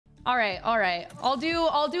All right. I'll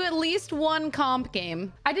do at least one comp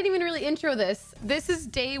game. I didn't even really intro this. This is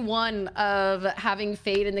day one of having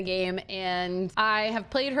Fade in the game, and I have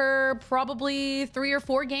played her probably 3 or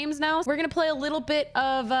 4 games now. We're gonna play a little bit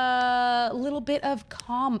of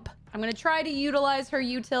comp. I'm gonna try to utilize her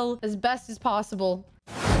util as best as possible.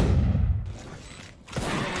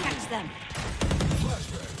 Catch them.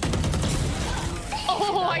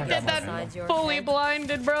 Oh, I did that fully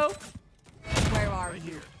blinded, bro. Where are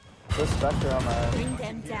you? The Spectre on my... Bring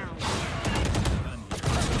them down.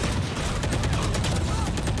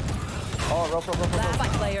 Oh, rope.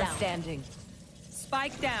 Last player standing.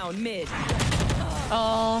 Spike down mid.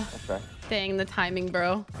 Oh, Okay. dang the timing,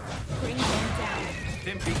 bro. Bring them down.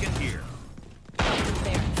 Stim beacon here.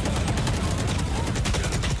 There.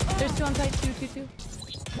 There's 2 on site, two.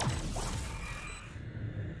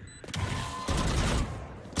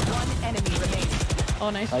 One enemy remaining. Oh,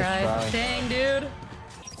 nice Nice try. try. Dang, dude.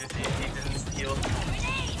 He didn't heal.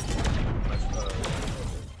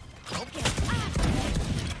 Okay.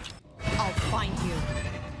 I'll find you.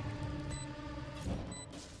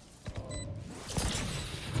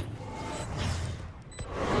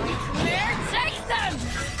 There, chase them!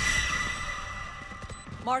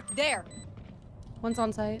 Mark there. One's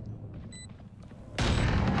on site.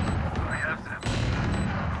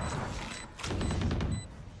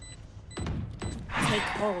 Take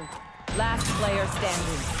hold. Last player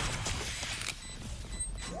standing.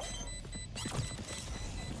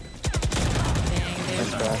 Dang, dude.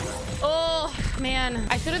 Nice try. Oh, man.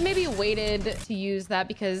 I should have maybe waited to use that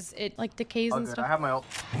because it, like, decays and I stuff. have my ult.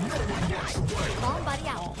 Bomb buddy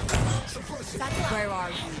out. Where are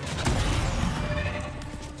you?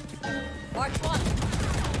 Mark one.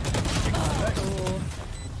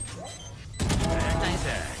 Nice.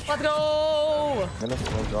 Let's go! I'm gonna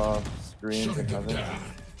switch off screens and heaven.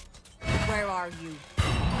 Where are you?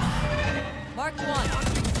 Mark one.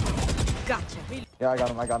 Gotcha. Yeah, I got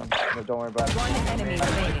him. No, don't worry about it. One enemy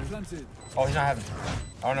remaining. Oh, he's not having.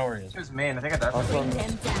 I don't know where he is. He was main. I think I died. Also, Bring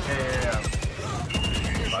them down. Yeah.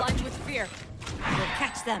 They're blind with fear. We'll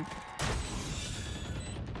catch them.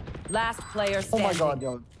 Last player oh standing. my god,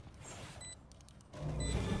 yo.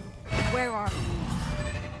 Where are you?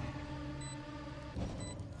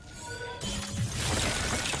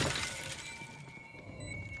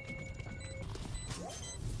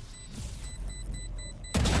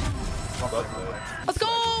 Let's go!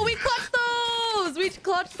 We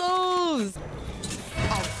clutched those!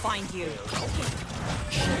 I'll find you.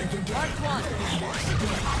 Mark one.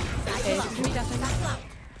 Okay, this is gonna be definitely.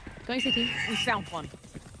 Going CT. We found one.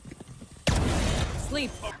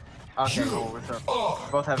 Sleep. Okay, cool. What's up?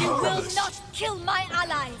 Both have You both will have. not kill my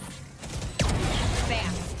allies.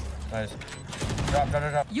 Bam. Nice.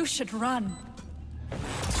 Drop. You should run.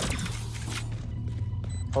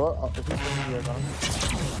 Hello? If he's in here, I got him.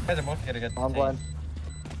 Guys are both getting it. I'm blind.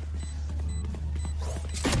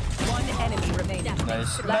 One enemy remaining.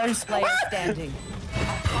 Nice. Last player standing.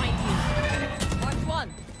 I'll find you. Mark one.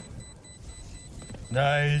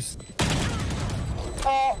 Nice.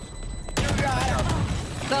 Oh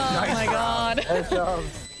my god. Nice job.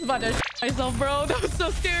 I'm about to myself, bro. That was so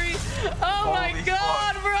scary. Oh my Holy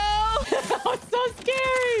god, bro. That was so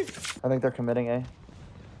scary. I think they're committing A.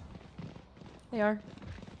 They are.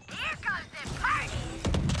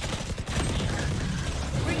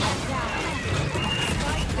 Bring them down.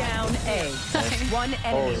 Spike down A. One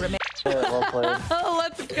enemy remaining. Yeah, well played. Oh,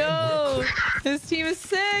 let's go. This team is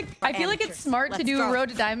sick. I feel like it's Amateurs. smart to Let's do go. Road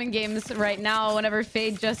to Diamond games right now whenever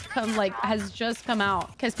Fade has just come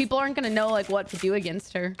out, because people aren't gonna know like what to do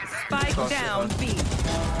against her. Spike down B.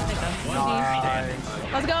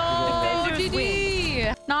 Let's go, Defenders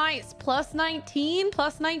GG. Nice. Plus 19.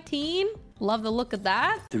 Love the look of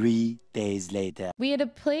that. 3 days later. We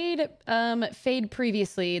had played Fade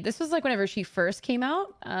previously. This was like whenever she first came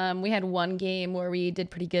out. We had one game where we did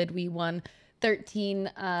pretty good. We won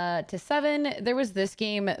 13-7. There was this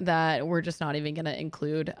game that we're just not even gonna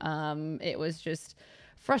include. It was just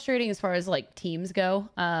frustrating as far as like teams go.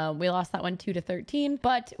 We lost that one 2-13,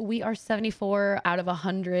 but we are 74 out of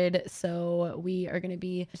 100. So we are going to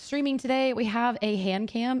be streaming today. We have a hand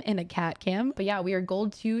cam and a cat cam, but yeah, we are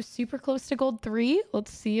gold 2, super close to gold 3.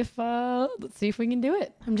 Let's see if we can do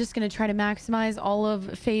it. I'm just going to try to maximize all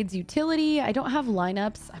of Fade's utility. I don't have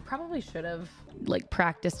lineups. I probably should have like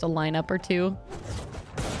practiced a lineup or two.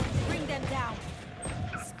 Bring them down.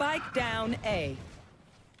 Spike down A.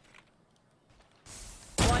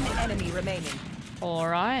 One enemy remaining. All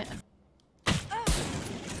right.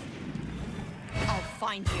 I'll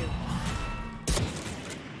find you.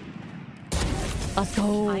 Let's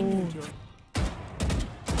go. I need you.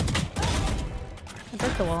 I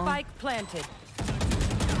broke the wall. Spike planted.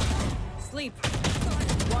 Sleep.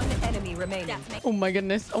 One enemy remaining. Oh my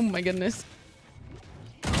goodness. Oh my goodness.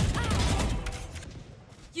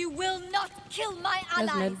 You will not kill my That's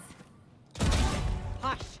allies.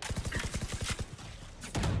 Hush.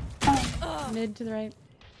 Mid to the right.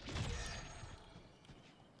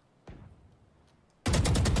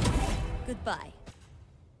 Goodbye.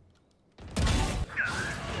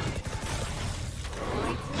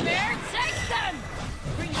 There, take them!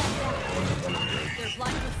 Bring them down. There's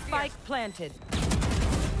line with fear. Spike planted.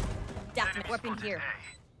 Definite weapon here.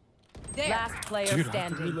 There. Last player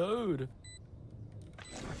standing. Reload.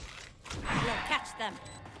 We'll catch them.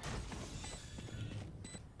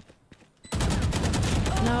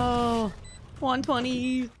 No.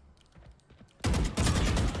 120.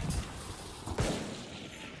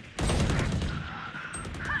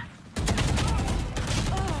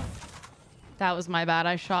 That was my bad.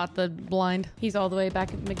 I shot the blind. He's all the way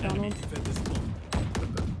back at McDonald's.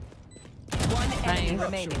 One enemy Nice.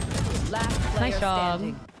 remaining. Last player Nice job.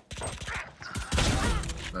 standing.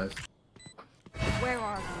 Nice. Where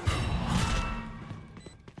are you?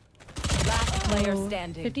 Last player Oh,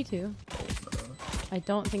 standing. 52. I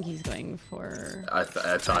don't think he's going for... I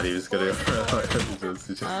thought he was gonna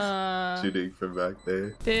just shooting from back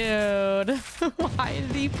there. Dude. Why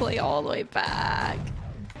did he play all the way back?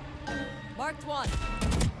 Marked one.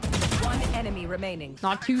 One enemy remaining.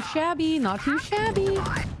 Not too shabby. Not too shabby. You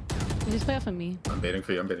just play off of me. I'm baiting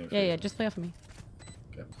for you. I'm baiting for Yeah, you. yeah. Just play off of me.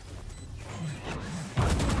 Okay.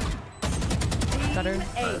 Better.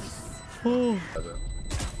 Ace. Oh. That's it.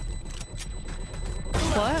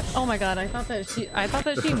 What? Oh my god! I thought that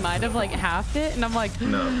she might have like halved it, and I'm like,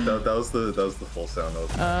 No, that was the full sound. That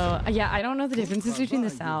was oh yeah. I don't know the differences between the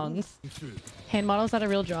sounds. Hand model's not a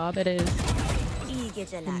real job. It is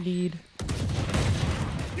indeed.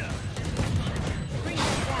 Bring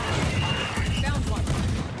them down. Found one.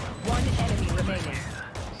 One enemy remaining.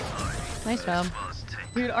 Nice job,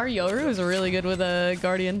 dude. Our Yoru is really good with a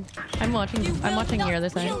guardian. I'm watching. You I'm will watching not here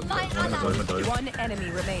this kill night. my allies. One enemy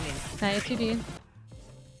remaining. Nice GG.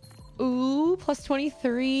 Ooh, plus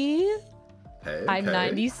 23. Hey, I'm okay.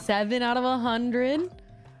 97 out of 100.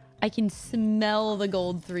 I can smell the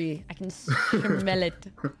gold 3. I can smell it.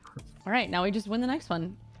 All right, now we just win the next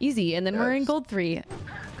one. Easy, and then we're in Yes. gold 3.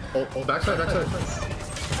 Oh, backside. Last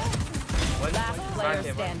player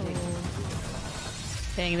standing.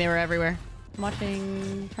 Dang, they were everywhere. I'm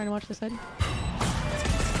trying to watch this side.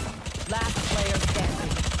 Last player standing.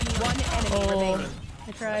 One enemy remaining. I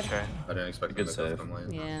tried. Okay. I didn't expect Good him to save. come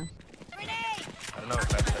lane. Yeah. I don't know if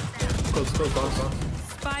that's Close.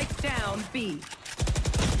 Spike down B.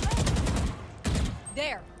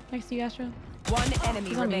 There. Next to you, Astro. One enemy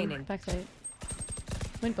He's on me. remaining. Backside.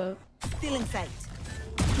 Wind boat. Still in sight.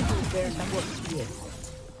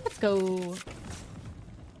 Let's go.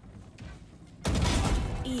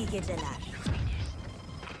 İyi geceler.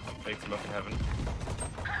 fake to look in heaven.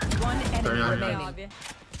 One enemy Turn on. remaining. Abi.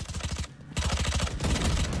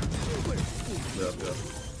 Yeah.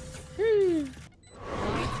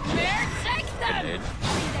 There, take them.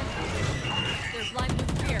 There's line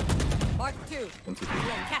with fear. Mark 2. 1, 2, 3.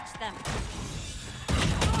 We'll catch them.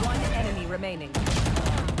 One enemy remaining.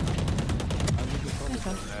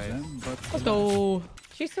 Let's go.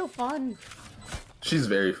 She's so fun. She's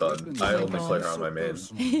very fun. I only God. play her on my main.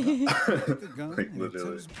 Like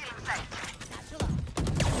literally.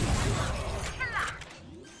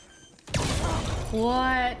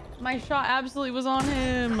 What? My shot absolutely was on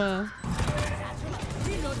him. There,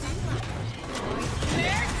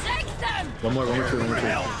 take them. One more. Face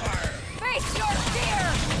your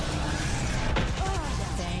fear.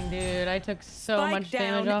 Dang, dude. I took so Spike much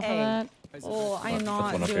damage down off A. of that. Oh, I am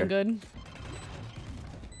not one up doing here. good.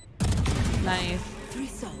 Nice.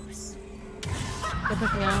 Resource. Good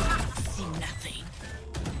pushing out. See nothing.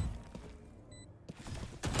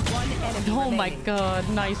 One enemy Oh my remaining. god.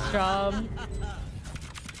 Nice job.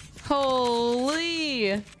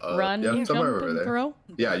 Holy. Run, yeah, somewhere jump, over and there. throw.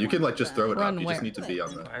 Yeah, you can like just throw it Run up. You where? just need to be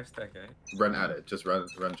on the 5 stack, eh? run at it. Just run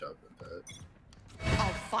jump.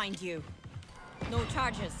 I'll find you. No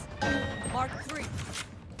charges. Mark 3.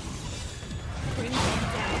 Bring them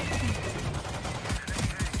down.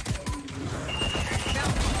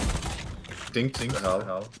 Dink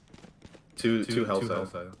hell. Two hell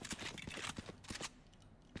side.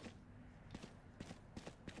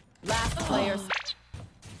 Last player.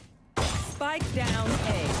 Spike down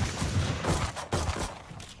A.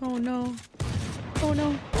 Oh no. Oh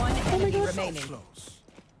no. One enemy God. remaining.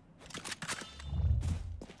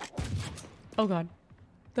 Oh god.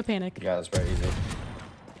 The panic. Yeah, that's very easy.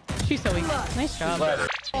 She's so weak. Nice job.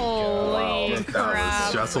 Holy That was crap.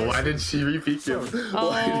 stressful. Why did she repeat him?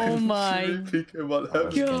 Why Oh did my she repeat him on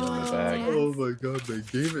heaven? God. Oh my god, they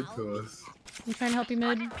gave it to us. I'm trying to help you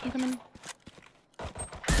mid. I'm coming.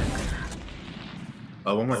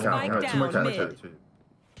 One more count. Spike Two more down counts. mid.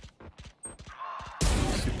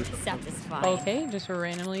 Satisfied. Okay, just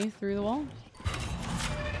randomly through the wall.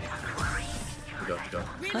 Go.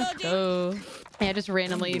 Let's go. Yeah, just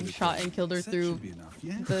randomly shot and killed her That through should be enough,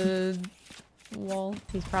 yeah? the wall.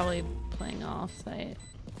 He's probably playing off site.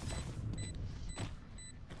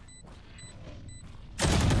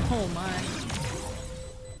 Oh my.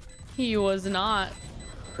 He was not.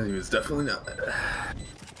 He was definitely not.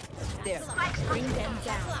 There. Bring them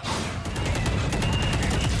down.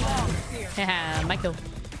 Yeah, my kill.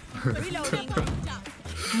 Reloading.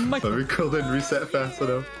 But we didn't reset fast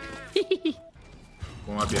enough.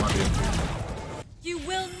 One might be. You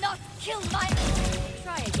will not kill my.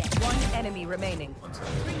 Try again. One enemy remaining.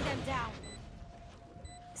 Bring them down.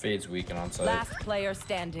 Fade's weak and on site. Last player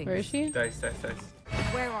standing. Where is she? Dice.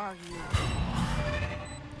 Where are you?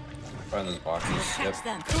 Find those boxes. Yep. Catch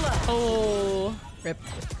them. Oh, rip.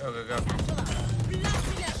 Go.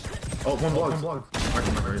 Oh, one block.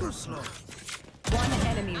 Too slow. One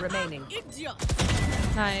enemy remaining.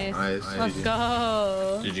 Nice. Nice. Let's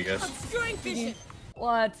go. GG guys. Obscuring vision.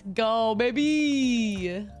 Let's go,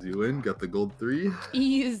 baby. You win. Got the gold 3.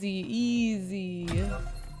 Easy.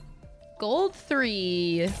 Gold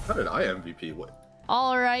 3. How did I MVP? What?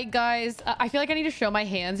 All right, guys. I feel like I need to show my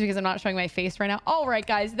hands because I'm not showing my face right now. All right,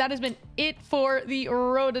 guys. That has been it for the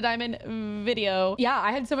Road to Diamond video. Yeah,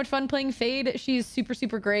 I had so much fun playing Fade. She's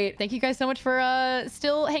super great. Thank you guys so much for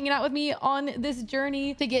still hanging out with me on this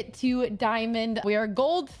journey to get to Diamond. We are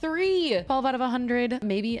Gold 3. 12 out of 100.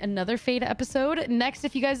 Maybe another Fade episode. Next,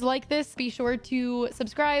 if you guys like this, be sure to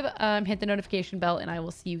subscribe, hit the notification bell, and I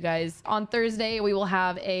will see you guys on Thursday. We will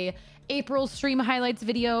have a April stream highlights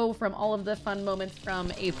video from all of the fun moments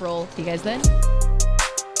from April. See you guys then.